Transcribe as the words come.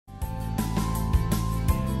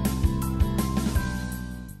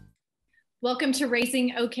Welcome to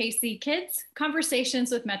Raising OKC Kids, Conversations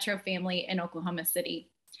with Metro Family in Oklahoma City.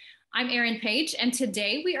 I'm Erin Page, and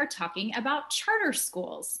today we are talking about charter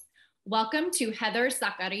schools. Welcome to Heather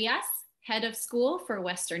Zacarias, Head of School for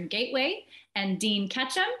Western Gateway, and Dean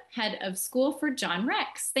Ketchum, Head of School for John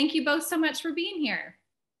Rex. Thank you both so much for being here.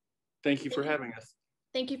 Thank you for having us.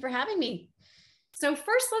 Thank you for having me. So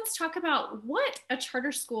first, let's talk about what a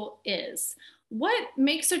charter school is. What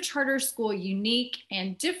makes a charter school unique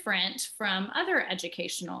and different from other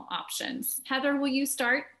educational options? Heather, will you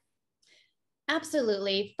start?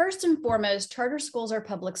 Absolutely. First and foremost, charter schools are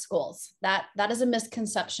public schools. That is a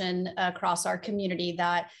misconception across our community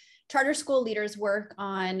that charter school leaders work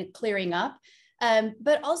on clearing up.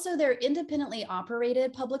 But also they're independently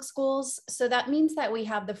operated public schools. So that means that we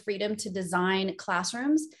have the freedom to design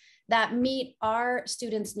classrooms that meet our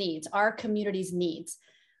students' needs, our community's needs.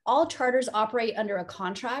 All charters operate under a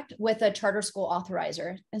contract with a charter school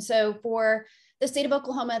authorizer. And so for the state of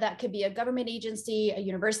Oklahoma, that could be a government agency, a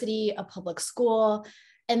university, a public school,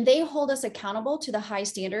 and they hold us accountable to the high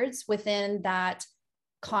standards within that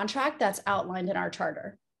contract that's outlined in our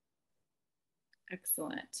charter.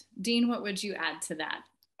 Excellent. Dean, what would you add to that?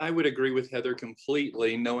 I would agree with Heather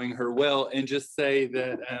completely, knowing her well, and just say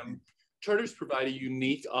that charters provide a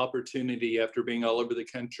unique opportunity after being all over the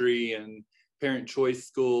country and parent choice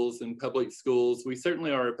schools and public schools. We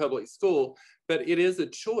certainly are a public school, but it is a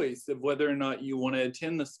choice of whether or not you want to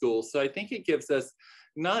attend the school. So I think it gives us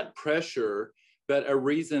not pressure, but a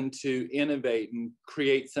reason to innovate and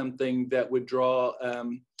create something that would draw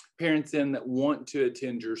parents in that want to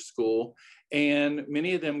attend your school. And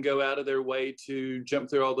many of them go out of their way to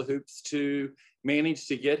jump through all the hoops to manage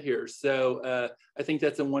to get here. So I think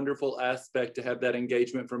that's a wonderful aspect to have that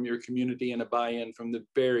engagement from your community and a buy-in from the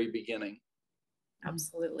very beginning.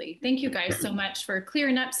 Absolutely. Thank you guys so much for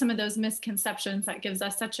clearing up some of those misconceptions. That gives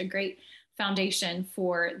us such a great foundation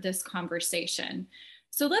for this conversation.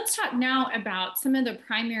 So let's talk now about some of the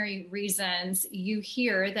primary reasons you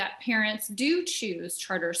hear that parents do choose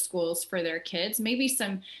charter schools for their kids, maybe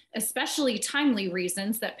some especially timely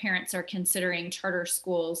reasons that parents are considering charter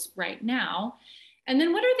schools right now. And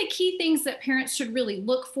then what are the key things that parents should really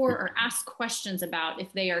look for or ask questions about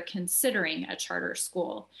if they are considering a charter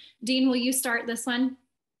school? Dean, will you start this one?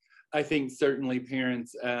 I think certainly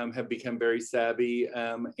parents have become very savvy,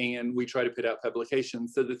 and we try to put out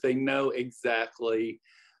publications so that they know exactly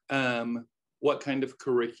what kind of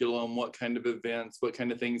curriculum, what kind of events, what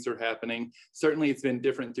kind of things are happening. Certainly it's been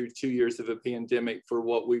different through 2 years of a pandemic for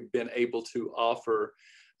what we've been able to offer.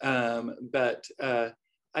 But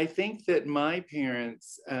I think that my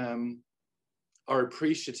parents are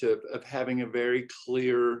appreciative of having a very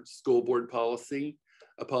clear school board policy,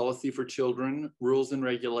 a policy for children, rules and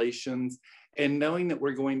regulations, and knowing that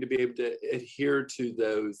we're going to be able to adhere to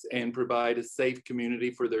those and provide a safe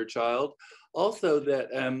community for their child. Also that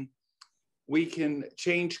we can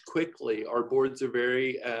change quickly. Our boards are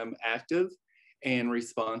very active and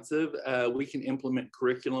responsive. We can implement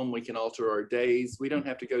curriculum, we can alter our days. We don't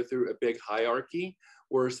have to go through a big hierarchy.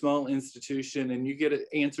 We're a small institution and you get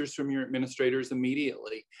answers from your administrators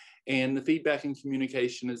immediately. And the feedback and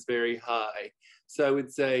communication is very high. So I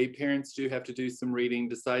would say parents do have to do some reading,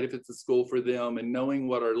 decide if it's a school for them and knowing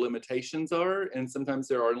what our limitations are. And sometimes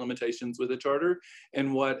there are limitations with a charter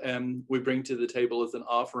and what we bring to the table as an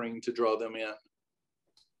offering to draw them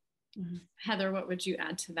in. Heather, what would you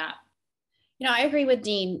add to that? You know, I agree with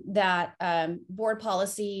Dean that board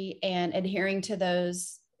policy and adhering to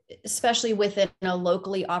those, especially within a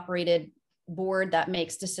locally operated board that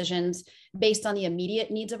makes decisions based on the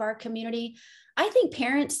immediate needs of our community. I think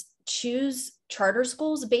parents choose charter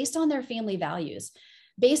schools based on their family values,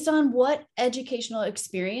 based on what educational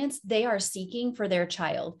experience they are seeking for their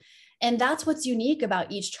child. And that's what's unique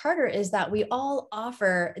about each charter is that we all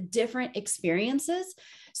offer different experiences.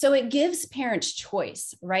 So it gives parents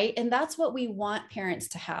choice, right? And that's what we want parents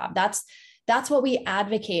to have. That's what we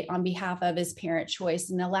advocate on behalf of is parent choice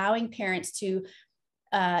and allowing parents to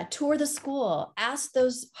tour the school, ask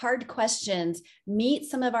those hard questions, meet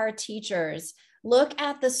some of our teachers, look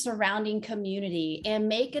at the surrounding community and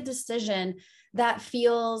make a decision that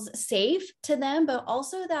feels safe to them, but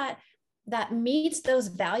also that meets those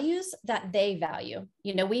values that they value.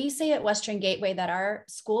 You know, we say at Western Gateway that our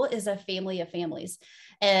school is a family of families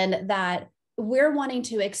and that we're wanting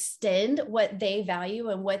to extend what they value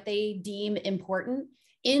and what they deem important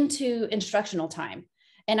into instructional time.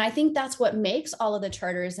 And I think that's what makes all of the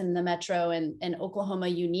charters in the Metro and Oklahoma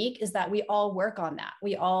unique is that we all work on that.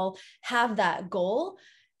 We all have that goal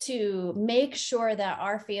to make sure that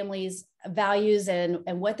our families' values and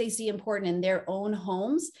what they see important in their own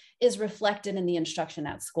homes is reflected in the instruction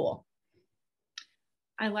at school.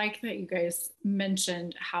 I like that you guys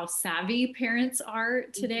mentioned how savvy parents are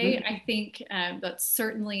today. Mhm. I think that's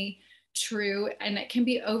certainly true, and it can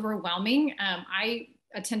be overwhelming. I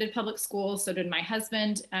attended public school, so did my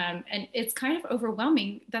husband, and it's kind of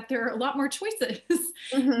overwhelming that there are a lot more choices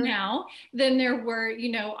Mhm. now than there were.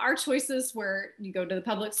 Our choices were you go to the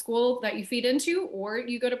public school that you feed into, or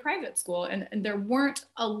you go to private school, and there weren't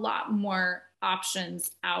a lot more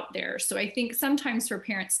options out there. So I think sometimes for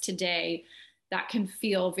parents today, that can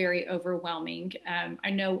feel very overwhelming. I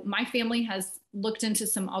know my family has looked into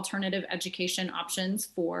some alternative education options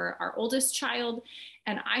for our oldest child,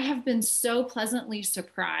 and I have been so pleasantly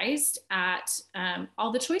surprised at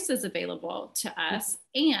all the choices available to us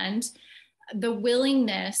and the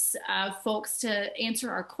willingness of folks to answer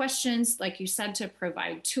our questions, like you said, to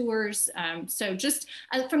provide tours. So just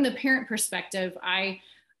from the parent perspective, I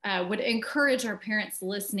would encourage our parents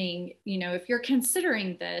listening, if you're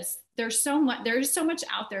considering this, there's so much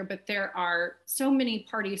out there, but there are so many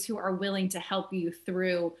parties who are willing to help you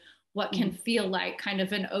through what can feel like kind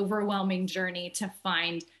of an overwhelming journey to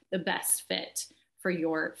find the best fit for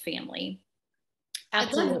your family.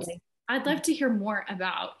 Absolutely. I'd love to hear more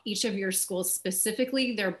about each of your schools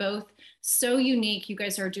specifically. They're both so unique. You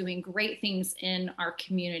guys are doing great things in our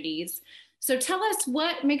communities. So tell us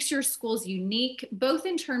what makes your schools unique, both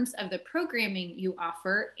in terms of the programming you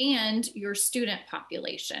offer and your student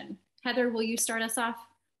population. Heather, will you start us off?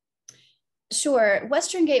 Sure.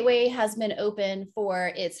 Western Gateway has been open for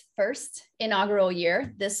its first inaugural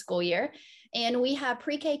year, this school year. And we have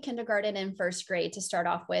pre-K, kindergarten, and first grade to start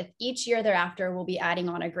off with. Each year thereafter, we'll be adding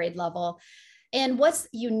on a grade level. And what's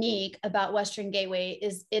unique about Western Gateway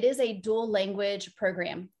is it is a dual language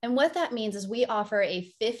program. And what that means is we offer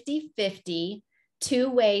a 50-50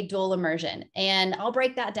 two-way dual immersion. And I'll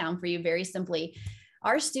break that down for you very simply.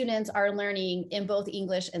 Our students are learning in both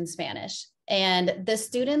English and Spanish. And the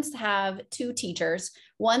students have two teachers,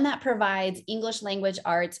 one that provides English language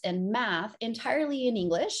arts and math entirely in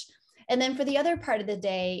English. And then for the other part of the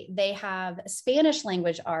day, they have Spanish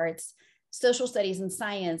language arts, social studies, and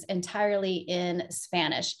science entirely in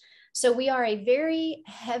Spanish. So we are a very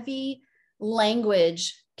heavy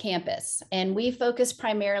language campus, and we focus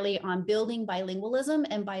primarily on building bilingualism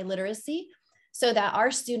and biliteracy so that our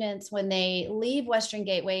students, when they leave Western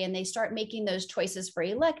Gateway and they start making those choices for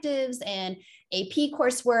electives and AP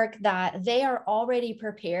coursework, that they are already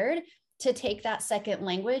prepared to take that second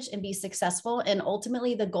language and be successful. And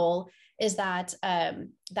ultimately the goal is that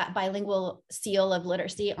that bilingual seal of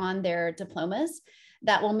literacy on their diplomas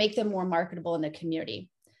that will make them more marketable in the community.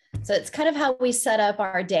 So it's kind of how we set up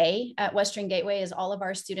our day at Western Gateway, is all of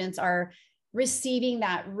our students are receiving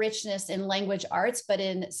that richness in language arts, but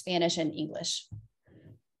in Spanish and English.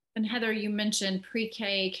 And Heather, you mentioned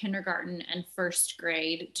pre-K, kindergarten, and first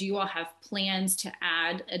grade. Do you all have plans to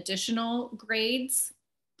add additional grades?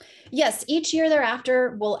 Yes, each year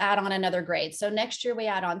thereafter, we'll add on another grade. So next year we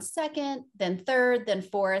add on second, then third, then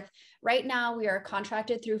fourth. Right now we are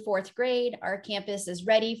contracted through fourth grade. Our campus is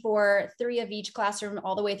ready for 3 of each classroom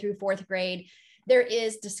all the way through fourth grade. There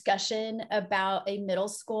is discussion about a middle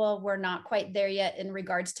school. We're not quite there yet in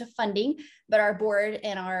regards to funding, but our board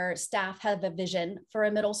and our staff have a vision for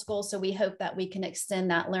a middle school. So we hope that we can extend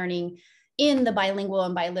that learning in the bilingual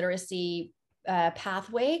and biliteracy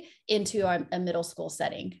pathway into a middle school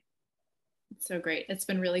setting. So great. It's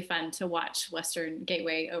been really fun to watch Western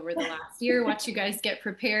Gateway over the last year, watch you guys get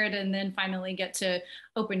prepared and then finally get to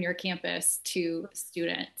open your campus to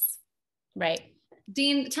students. Right.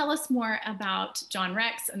 Dean, tell us more about John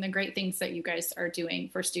Rex and the great things that you guys are doing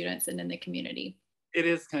for students and in the community. It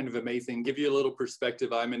is kind of amazing. Give you a little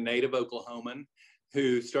perspective. I'm a native Oklahoman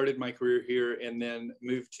who started my career here and then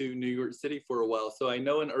moved to New York City for a while. So I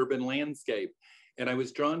know an urban landscape. And I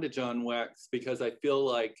was drawn to John Rex because I feel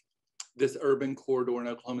like this urban corridor in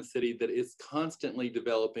Oklahoma City that is constantly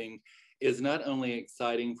developing is not only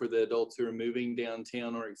exciting for the adults who are moving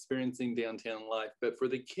downtown or experiencing downtown life, but for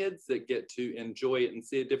the kids that get to enjoy it and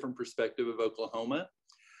see a different perspective of Oklahoma.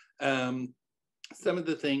 Some of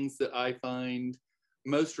the things that I find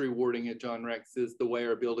most rewarding at John Rex is the way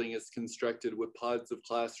our building is constructed with pods of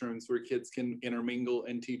classrooms where kids can intermingle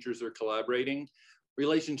and teachers are collaborating.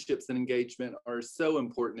 Relationships and engagement are so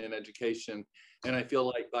important in education. And I feel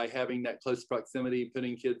like by having that close proximity,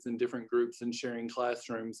 putting kids in different groups and sharing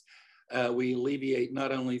classrooms, we alleviate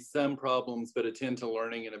not only some problems, but attend to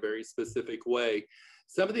learning in a very specific way.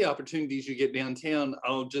 Some of the opportunities you get downtown,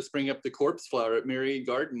 I'll just bring up the corpse flower at Myriad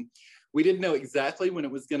Garden. We didn't know exactly when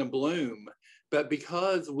it was going to bloom, but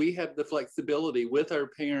because we have the flexibility with our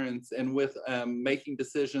parents and with making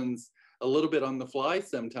decisions a little bit on the fly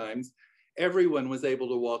sometimes, everyone was able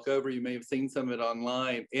to walk over. You may have seen some of it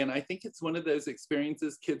online. And I think it's one of those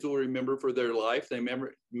experiences kids will remember for their life. They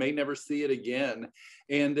may never see it again.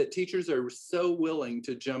 And that teachers are so willing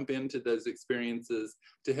to jump into those experiences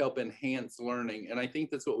to help enhance learning. And I think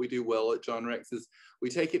that's what we do well at John Rex is we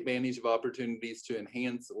take advantage of opportunities to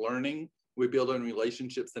enhance learning. We build on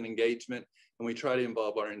relationships and engagement, and we try to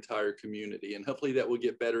involve our entire community. And hopefully that will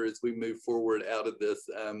get better as we move forward out of this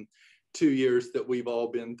 2 years that we've all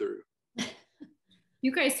been through.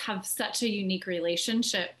 You guys have such a unique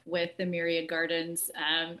relationship with the Myriad Gardens,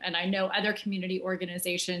 and I know other community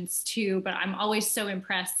organizations too, but I'm always so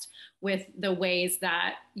impressed with the ways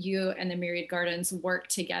that you and the Myriad Gardens work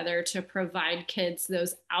together to provide kids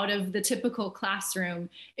those out of the typical classroom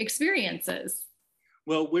experiences.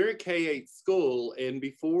 Well, we're a K-8 school, and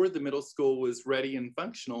before the middle school was ready and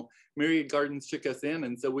functional, Myriad Gardens took us in,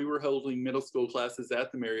 and so we were holding middle school classes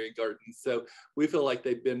at the Myriad Gardens. So we feel like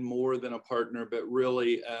they've been more than a partner, but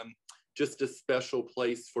really just a special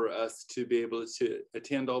place for us to be able to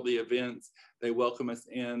attend all the events. They welcome us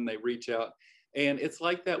in, they reach out, and it's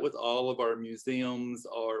like that with all of our museums,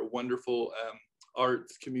 our wonderful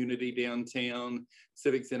arts community downtown,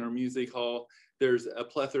 Civic Center, Music Hall. There's a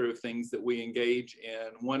plethora of things that we engage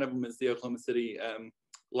in. One of them is the Oklahoma City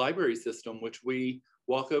library system, which we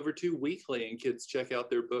walk over to weekly, and kids check out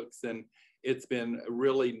their books. And it's been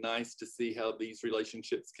really nice to see how these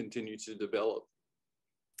relationships continue to develop.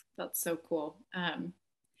 That's so cool.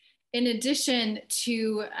 In addition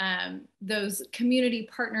to those community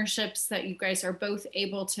partnerships that you guys are both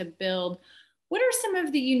able to build, what are some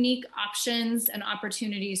of the unique options and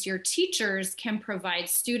opportunities your teachers can provide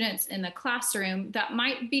students in the classroom that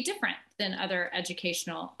might be different than other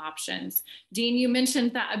educational options? Dean, you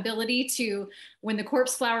mentioned that ability to, when the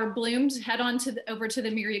corpse flower bloomed, head on over to the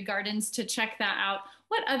Myriad Gardens to check that out.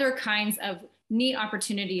 What other kinds of neat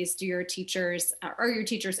opportunities do your teachers, are your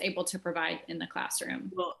teachers able to provide in the classroom?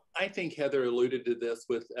 Well, I think Heather alluded to this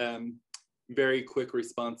with very quick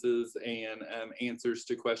responses and answers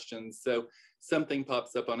to questions. So something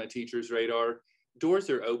pops up on a teacher's radar,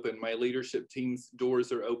 doors are open. My leadership team's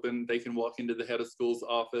doors are open. They can walk into the head of school's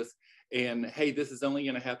office and, hey, this is only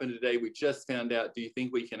going to happen today. We just found out. Do you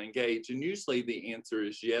think we can engage? And usually the answer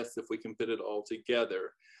is yes, if we can put it all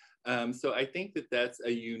together. So I think that that's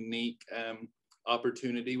a unique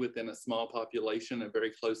opportunity within a small population, a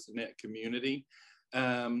very close-knit community.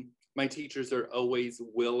 My teachers are always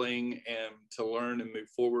willing to learn and move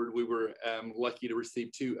forward. We were lucky to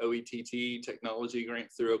receive 2 OETT technology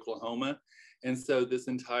grants through Oklahoma. And so this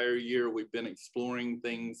entire year, we've been exploring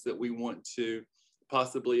things that we want to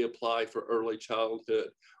possibly apply for early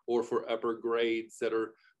childhood or for upper grades that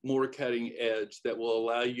are more cutting edge, that will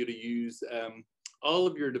allow you to use all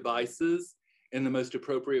of your devices in the most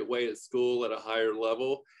appropriate way at school at a higher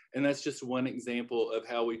level. And that's just one example of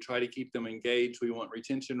how we try to keep them engaged. We want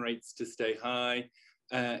retention rates to stay high,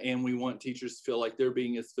 and we want teachers to feel like they're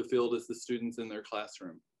being as fulfilled as the students in their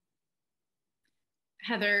classroom.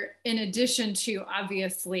 Heather, in addition to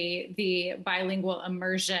obviously the bilingual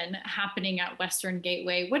immersion happening at Western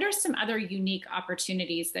Gateway, what are some other unique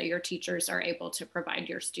opportunities that your teachers are able to provide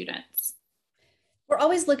your students? We're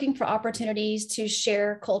always looking for opportunities to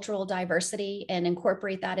share cultural diversity and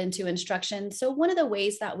incorporate that into instruction. So one of the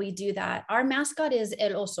ways that we do that, our mascot is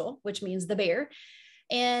El Oso, which means the bear.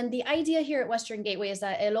 And the idea here at Western Gateway is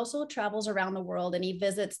that El Oso travels around the world and he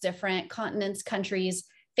visits different continents, countries,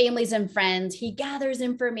 families, and friends. He gathers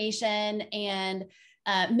information and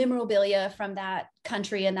memorabilia from that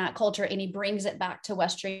country and that culture, and he brings it back to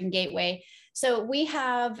Western Gateway. So we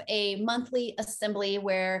have a monthly assembly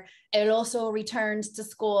where El Oso returns to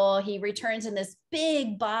school. He returns in this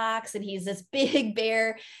big box, and he's this big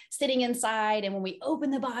bear sitting inside. And when we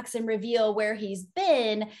open the box and reveal where he's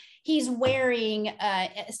been, he's wearing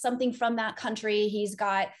something from that country. He's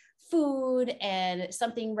got food and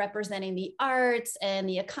something representing the arts and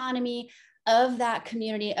the economy of that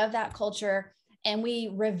community, of that culture. And we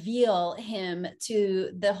reveal him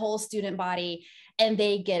to the whole student body, and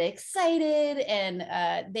they get excited,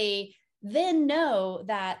 and they then know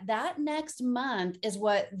that that next month is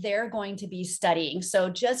what they're going to be studying. So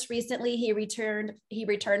just recently he returned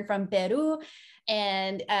from Peru,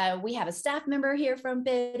 and we have a staff member here from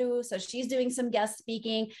Peru. So she's doing some guest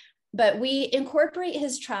speaking, but we incorporate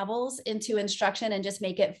his travels into instruction and just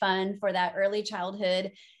make it fun for that early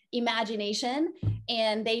childhood imagination.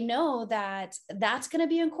 And they know that that's going to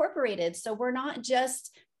be incorporated. So we're not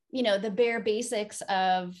just, the bare basics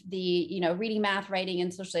of the, reading, math, writing,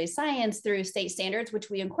 and social studies science through state standards, which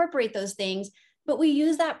we incorporate those things, but we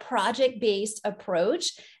use that project-based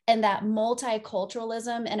approach and that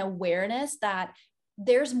multiculturalism and awareness that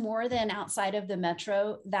there's more than outside of the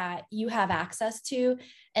metro that you have access to.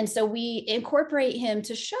 And so we incorporate him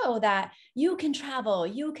to show that you can travel,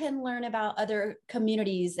 you can learn about other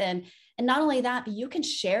communities. And not only that, but you can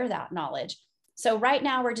share that knowledge. So right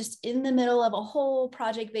now we're just in the middle of a whole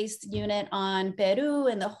project-based unit on Peru,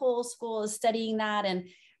 and the whole school is studying that. And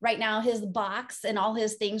right now his box and all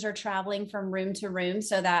his things are traveling from room to room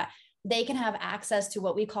so that they can have access to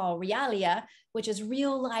what we call realia, which is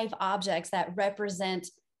real life objects that represent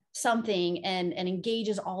something and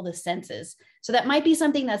engages all the senses. So that might be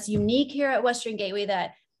something that's unique here at Western Gateway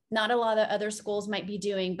that not a lot of other schools might be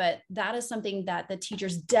doing, but that is something that the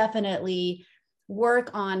teachers definitely work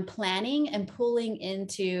on planning and pulling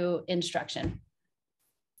into instruction.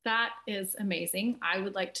 That is amazing. I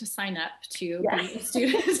would like to sign up to be a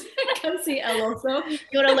student. Come see El Oso.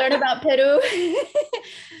 You want to learn about Peru?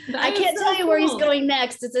 I can't tell you where he's cool. going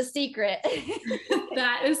next. It's a secret.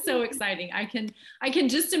 That is so exciting. I can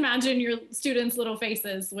just imagine your students' little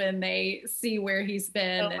faces when they see where he's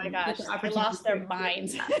been. Oh my gosh, they lost their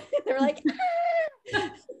minds. They're like, ah!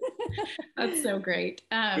 That's so great.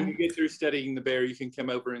 When you get through studying the bear, you can come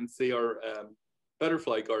over and see our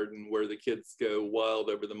butterfly garden where the kids go wild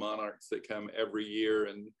over the monarchs that come every year.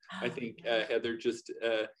 And I think Heather just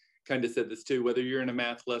kind of said this too, whether you're in a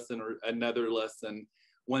math lesson or another lesson,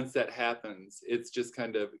 once that happens, it's just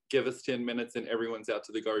kind of give us 10 minutes and everyone's out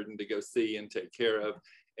to the garden to go see and take care of.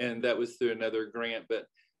 And that was through another grant, but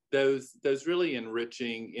those really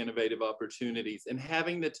enriching, innovative opportunities and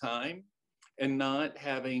having the time and not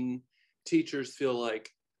having teachers feel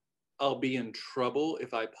like I'll be in trouble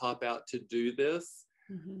if I pop out to do this,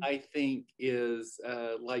 I think is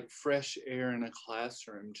like fresh air in a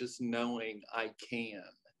classroom. Just knowing I can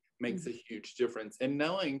makes a huge difference. And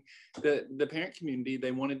knowing that the parent community,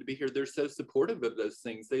 they wanted to be here. They're so supportive of those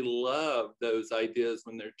things. They love those ideas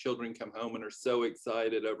when their children come home and are so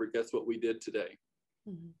excited over, guess what we did today.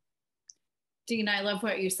 Dean, I love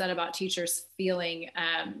what you said about teachers feeling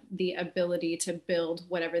the ability to build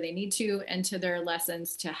whatever they need to into their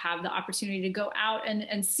lessons, to have the opportunity to go out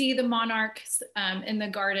and see the monarchs in the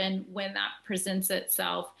garden when that presents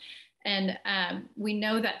itself. And we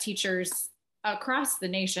know that teachers across the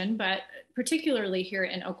nation, but particularly here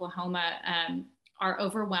in Oklahoma, are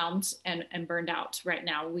overwhelmed and burned out right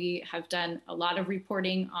now. We have done a lot of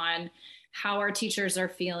reporting on how our teachers are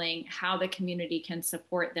feeling, how the community can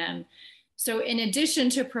support them. So in addition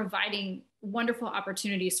to providing wonderful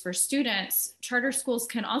opportunities for students, charter schools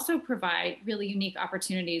can also provide really unique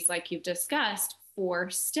opportunities like you've discussed for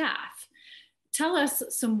staff. Tell us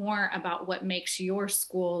some more about what makes your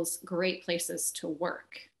schools great places to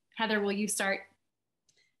work. Heather, will you start?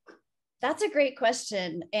 That's a great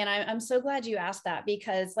question. And I'm so glad you asked that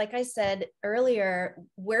because like I said earlier,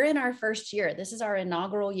 we're in our first year. This is our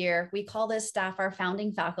inaugural year. We call this staff our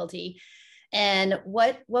founding faculty. And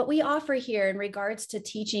what we offer here in regards to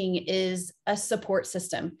teaching is a support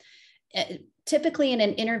system. Typically in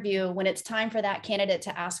an interview, when it's time for that candidate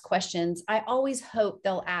to ask questions, I always hope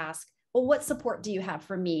they'll ask, well, what support do you have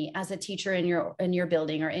for me as a teacher in your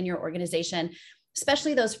building or in your organization,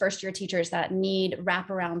 especially those first year teachers that need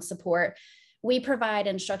wraparound support. We provide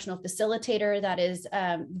an instructional facilitator that is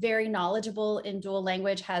very knowledgeable in dual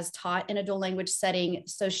language, has taught in a dual language setting.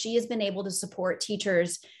 So she has been able to support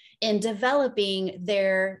teachers in developing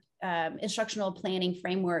their instructional planning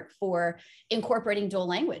framework for incorporating dual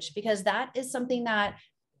language, because that is something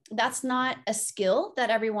that's not a skill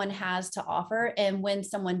that everyone has to offer. And when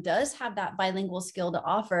someone does have that bilingual skill to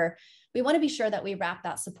offer, we want to be sure that we wrap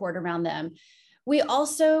that support around them. We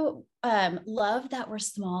also love that we're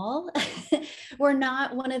small. We're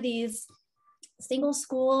not one of these single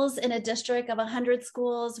schools in a district of 100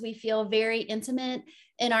 schools. We feel very intimate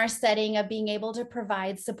in our setting of being able to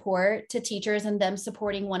provide support to teachers and them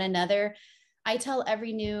supporting one another. I tell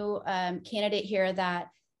every new candidate here that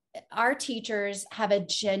our teachers have a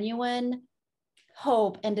genuine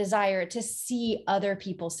hope and desire to see other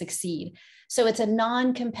people succeed. So it's a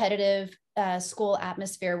non-competitive school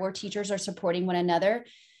atmosphere where teachers are supporting one another.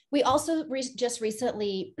 We also just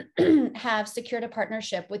recently have secured a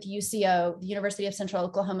partnership with UCO, the University of Central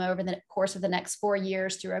Oklahoma, over the course of the next 4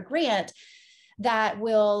 years through a grant that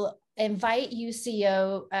will invite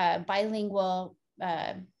UCO bilingual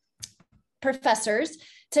professors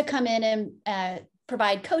to come in and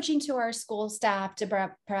provide coaching to our school staff,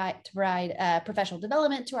 to provide professional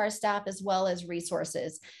development to our staff, as well as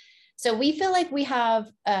resources. So we feel like we have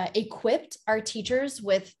equipped our teachers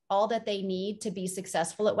with all that they need to be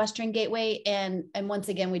successful at Western Gateway. And once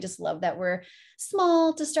again, we just love that we're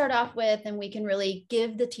small to start off with, and we can really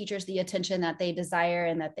give the teachers the attention that they desire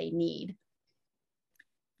and that they need.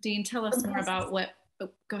 Dean, tell us more about Oh,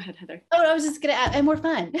 go ahead, Heather. Oh, I was just gonna add, and more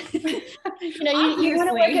fun. You want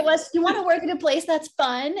to work at you want to work at a place that's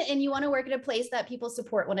fun, and you want to work at a place that people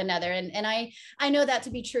support one another. And I know that to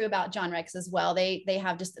be true about John Rex as well. They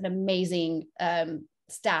have just an amazing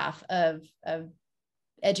staff of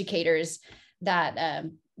educators that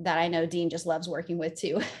I know Dean just loves working with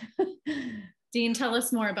too. Dean, tell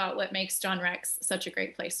us more about what makes John Rex such a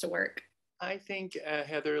great place to work. I think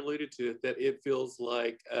Heather alluded to it, that it feels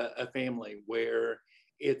like a family where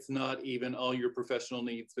it's not even all your professional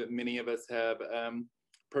needs, but many of us have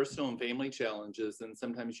personal and family challenges. And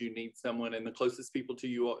sometimes you need someone, and the closest people to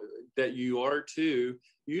you that you are to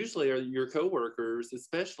usually are your coworkers,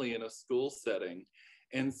 especially in a school setting.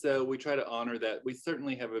 And so we try to honor that. We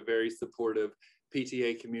certainly have a very supportive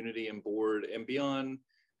PTA community and board, and beyond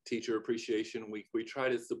Teacher Appreciation Week, we try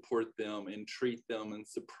to support them and treat them and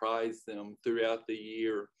surprise them throughout the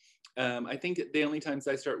year. I think the only times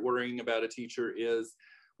I start worrying about a teacher is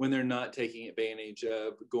when they're not taking advantage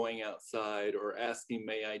of going outside or asking,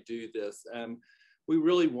 may I do this? We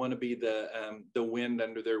really want to be the wind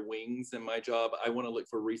under their wings. In my job, I want to look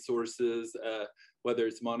for resources, whether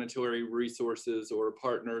it's monetary resources or a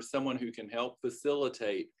partner, someone who can help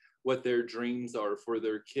facilitate what their dreams are for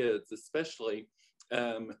their kids, especially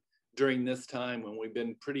during this time when we've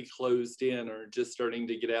been pretty closed in or just starting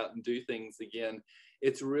to get out and do things again.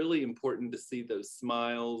 It's really important to see those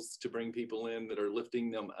smiles, to bring people in that are lifting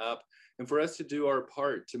them up, and for us to do our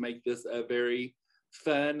part to make this a very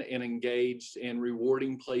fun and engaged and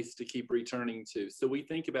rewarding place to keep returning to. So we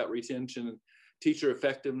think about retention, teacher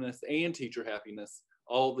effectiveness, and teacher happiness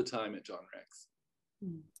all the time at John Rex.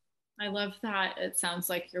 I love that. It sounds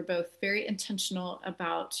like you're both very intentional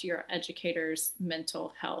about your educators'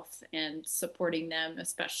 mental health and supporting them,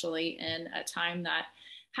 especially in a time that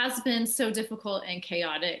has been so difficult and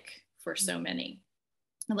chaotic for so many.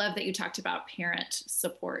 I love that you talked about parent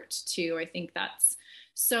support too. I think that's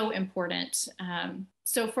so important.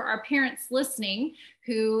 So for our parents listening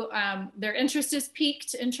who their interest is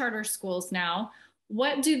piqued in charter schools now,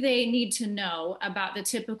 what do they need to know about the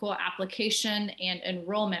typical application and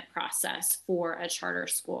enrollment process for a charter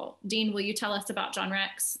school? Dean, will you tell us about John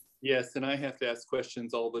Rex? Yes, and I have to ask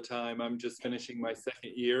questions all the time. I'm just finishing my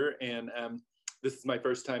second year, and this is my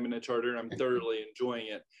first time in a charter. I'm thoroughly enjoying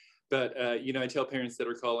it. But, I tell parents that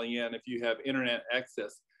are calling in, if you have internet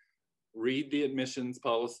access, read the admissions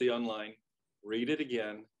policy online, read it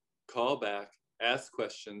again, call back, ask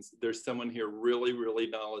questions. There's someone here really, really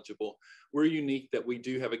knowledgeable. We're unique that we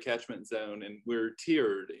do have a catchment zone, and we're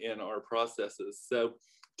tiered in our processes. So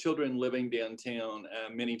children living downtown,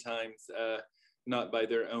 many times, not by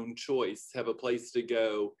their own choice, have a place to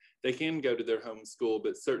go. They can go to their home school,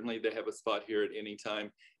 but certainly they have a spot here at any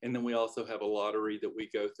time. And then we also have a lottery that we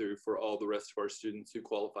go through for all the rest of our students who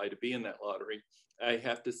qualify to be in that lottery. I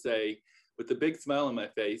have to say, with a big smile on my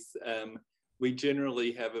face, we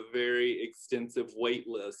generally have a very extensive wait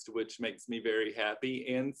list, which makes me very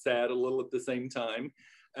happy and sad a little at the same time.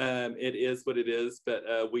 It is what it is, but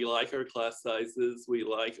we like our class sizes. We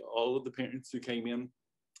like all of the parents who came in.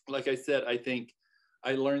 Like I said, I think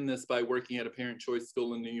I learned this by working at a parent choice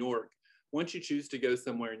school in New York. Once you choose to go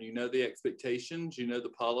somewhere and you know the expectations, you know the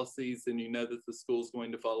policies, and you know that the school's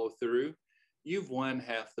going to follow through, you've won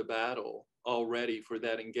half the battle already for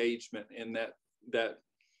that engagement and that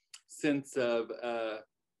sense of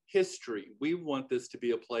history. We want this to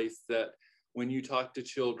be a place that when you talk to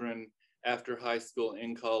children after high school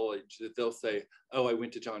and college, that they'll say, oh, I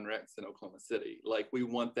went to John Rex in Oklahoma City. Like, we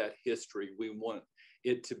want that history. We want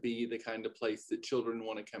it to be the kind of place that children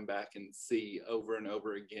want to come back and see over and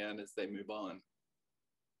over again as they move on.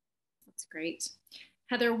 That's great.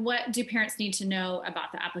 Heather, what do parents need to know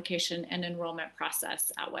about the application and enrollment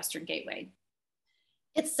process at Western Gateway?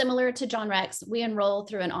 It's similar to John Rex. We enroll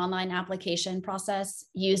through an online application process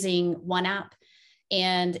using one app,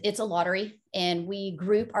 and it's a lottery, and we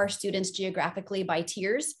group our students geographically by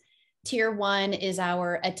tiers. Tier 1 is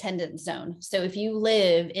our attendance zone. So if you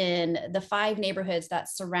live in the 5 neighborhoods that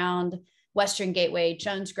surround Western Gateway,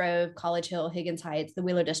 Jones Grove, College Hill, Higgins Heights, the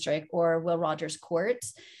Wheeler District, or Will Rogers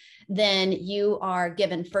Courts, then you are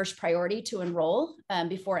given first priority to enroll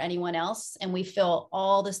before anyone else. And we fill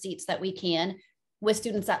all the seats that we can with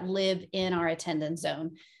students that live in our attendance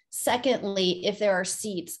zone. Secondly, if there are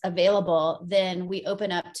seats available, then we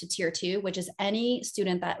open up to tier 2, which is any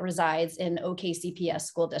student that resides in OKCPS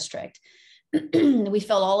school district. We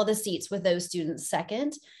fill all of the seats with those students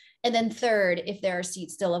second. And then third, if there are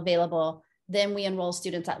seats still available, then we enroll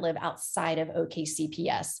students that live outside of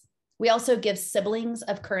OKCPS. We also give siblings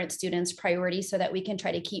of current students priority so that we can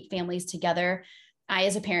try to keep families together. I,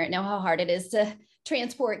 as a parent, know how hard it is to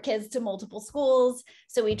transport kids to multiple schools.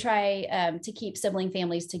 So we try to keep sibling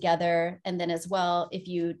families together. And then as well, if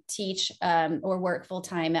you teach or work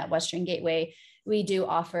full-time at Western Gateway, we do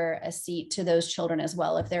offer a seat to those children as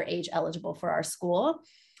well if they're age eligible for our school.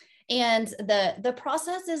 And the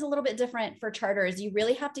process is a little bit different for charters. You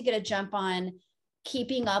really have to get a jump on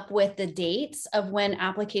keeping up with the dates of when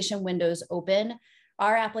application windows open.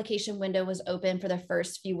 Our application window was open for the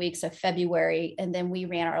first few weeks of February, and then we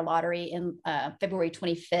ran our lottery in February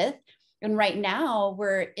 25th. And right now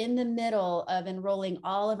we're in the middle of enrolling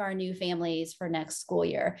all of our new families for next school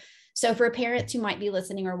year. So for parents who might be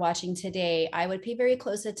listening or watching today, I would pay very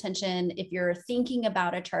close attention if you're thinking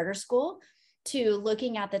about a charter school to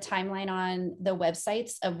looking at the timeline on the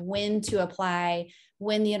websites of when to apply,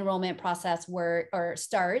 when the enrollment process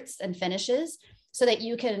starts and finishes, so that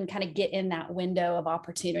you can kind of get in that window of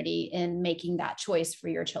opportunity in making that choice for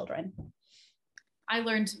your children. I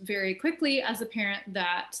learned very quickly as a parent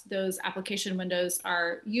that those application windows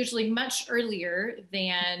are usually much earlier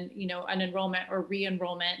than, you know, an enrollment or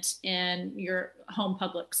re-enrollment in your home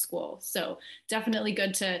public school. So definitely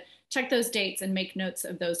good to check those dates and make notes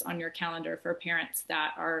of those on your calendar for parents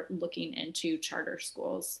that are looking into charter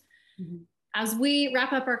schools. Mm-hmm. As we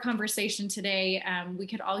wrap up our conversation today, we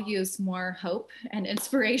could all use more hope and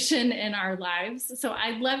inspiration in our lives. So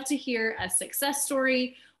I'd love to hear a success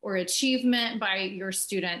story or achievement by your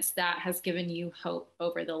students that has given you hope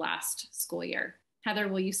over the last school year. Heather,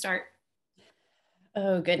 will you start?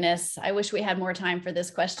 Oh, goodness. I wish we had more time for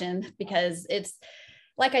this question, because it's,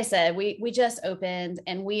 like I said, we just opened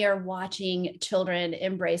and we are watching children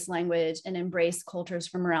embrace language and embrace cultures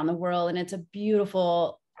from around the world. And it's a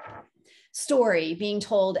beautiful story being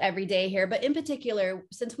told every day here. But in particular,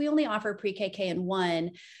 since we only offer pre-K, K, and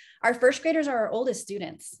 1, our first graders are our oldest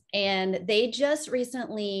students, and they just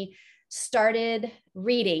recently started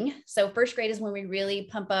reading. So first grade is when we really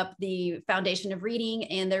pump up the foundation of reading,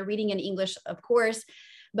 and they're reading in English, of course,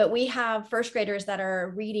 but we have first graders that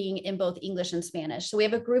are reading in both English and Spanish. So we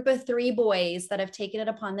have a group of 3 boys that have taken it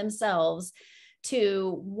upon themselves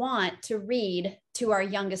to want to read to our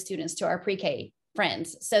youngest students, to our pre-K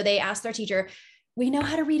friends. So they asked their teacher, we know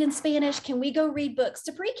how to read in Spanish. Can we go read books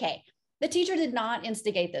to pre-K? The teacher did not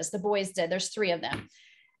instigate this. The boys did. There's 3 of them.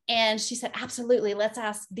 And she said, absolutely. Let's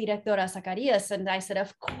ask Directora Zacarias. And I said,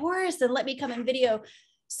 of course. And let me come in video.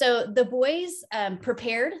 So the boys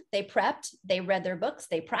prepared, they prepped, they read their books,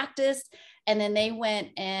 they practiced, and then they went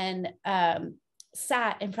and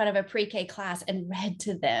sat in front of a pre-K class and read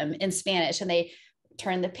to them in Spanish. And they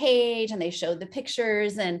turned the page and they showed the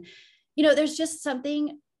pictures. And, you know, there's just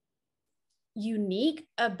something unique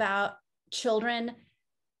about children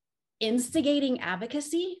instigating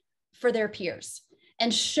advocacy for their peers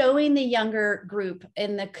and showing the younger group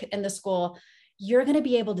in the school, you're going to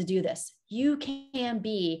be able to do this. You can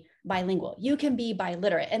be bilingual. You can be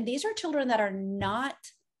biliterate. And these are children that are not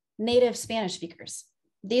native Spanish speakers.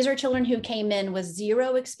 These are children who came in with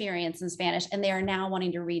 0 experience in Spanish, and they are now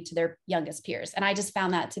wanting to read to their youngest peers. And I just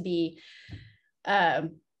found that to be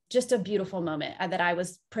just a beautiful moment that I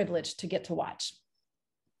was privileged to get to watch.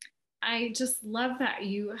 I just love that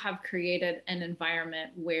you have created an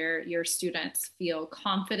environment where your students feel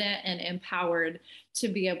confident and empowered to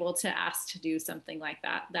be able to ask to do something like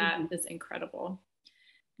that. That is incredible.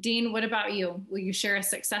 Dean, what about you? Will you share a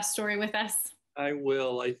success story with us? I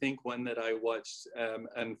will. I think one that I watched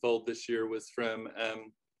unfold this year was from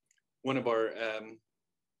one of our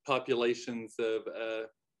populations of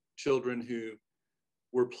children who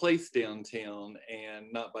were placed downtown and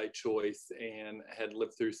not by choice, and had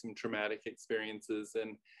lived through some traumatic experiences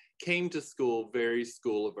and came to school very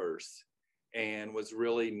school averse and was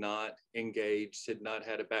really not engaged, had not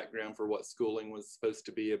had a background for what schooling was supposed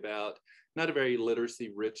to be about, not a very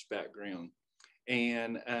literacy rich background.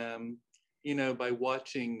 And, you know, by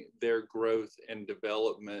watching their growth and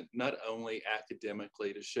development, not only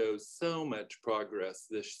academically to show so much progress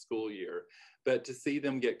this school year, but to see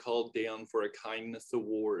them get called down for a kindness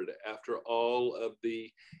award after all of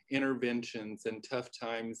the interventions and tough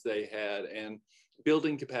times they had, and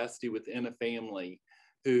building capacity within a family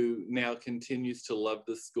who now continues to love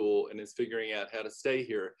the school and is figuring out how to stay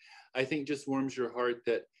here, I think just warms your heart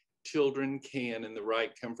that children can, in the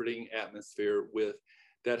right comforting atmosphere with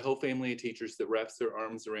that whole family of teachers that wraps their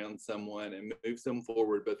arms around someone and moves them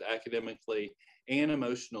forward both academically and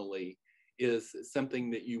emotionally, is something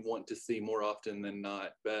that you want to see more often than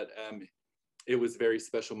not. But it was a very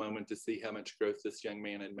special moment to see how much growth this young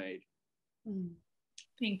man had made.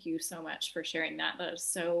 Thank you so much for sharing that. That is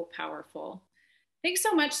so powerful. Thanks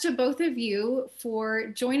so much to both of you for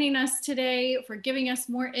joining us today, for giving us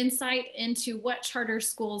more insight into what charter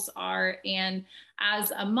schools are. And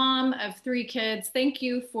as a mom of 3 kids, thank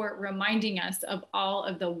you for reminding us of all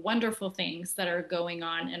of the wonderful things that are going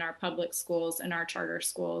on in our public schools and our charter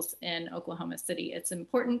schools in Oklahoma City. It's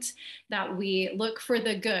important that we look for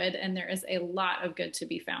the good, and there is a lot of good to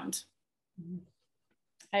be found.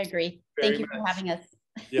 I agree. Very Thank you for having us.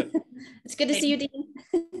 Yep. It's good to see you, Dean.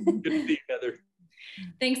 Good to see you, Heather.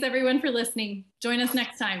 Thanks everyone for listening. Join us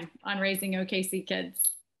next time on Raising OKC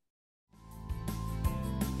Kids.